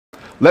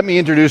let me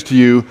introduce to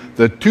you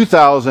the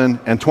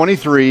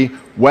 2023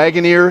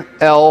 Wagoneer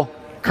L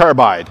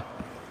Carbide.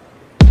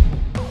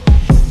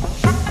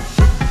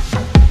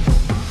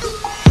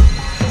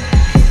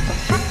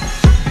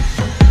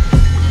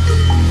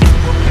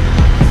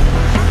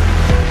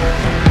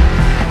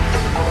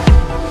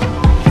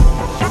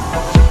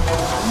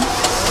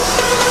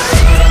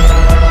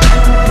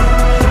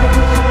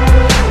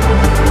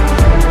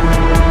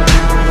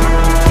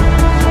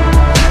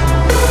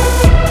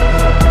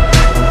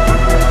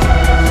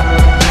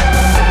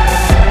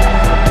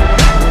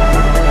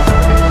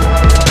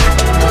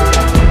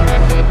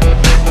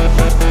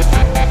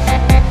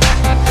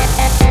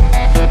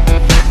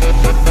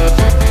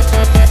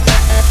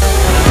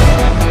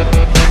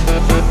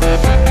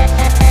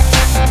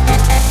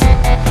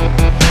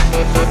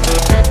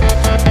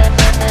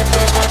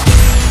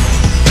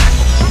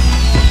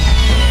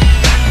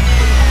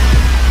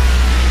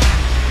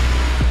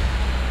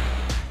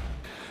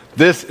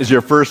 This is your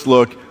first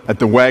look at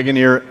the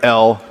Wagoneer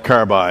L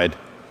Carbide,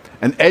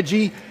 an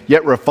edgy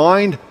yet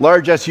refined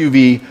large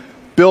SUV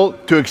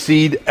built to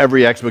exceed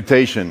every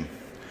expectation.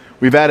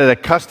 We've added a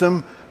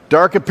custom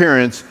dark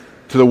appearance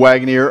to the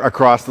Wagoneer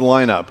across the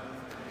lineup.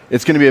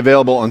 It's going to be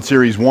available on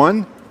Series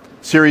 1,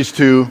 Series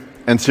 2,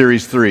 and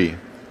Series 3.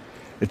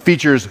 It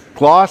features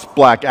gloss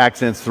black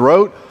accents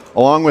throughout,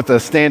 along with a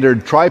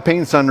standard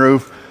tri-pane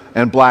sunroof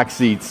and black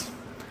seats.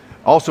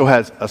 Also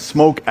has a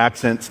smoke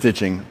accent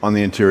stitching on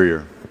the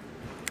interior.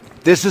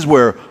 This is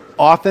where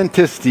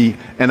authenticity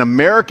and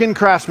American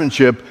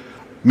craftsmanship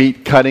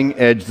meet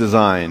cutting-edge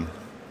design.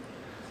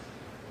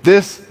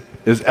 This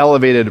is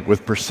elevated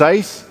with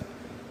precise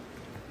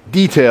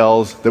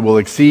details that will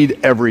exceed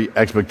every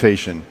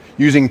expectation,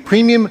 using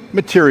premium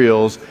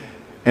materials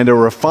and a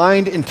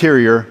refined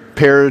interior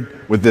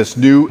paired with this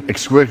new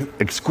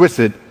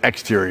exquisite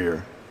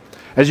exterior.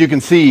 As you can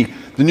see,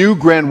 the new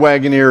Grand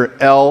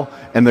Wagoneer L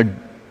and the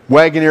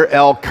Wagoneer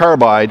L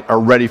Carbide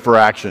are ready for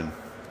action,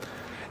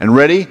 and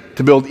ready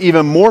to build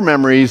even more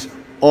memories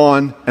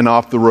on and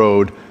off the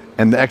road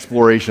and the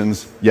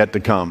explorations yet to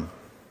come.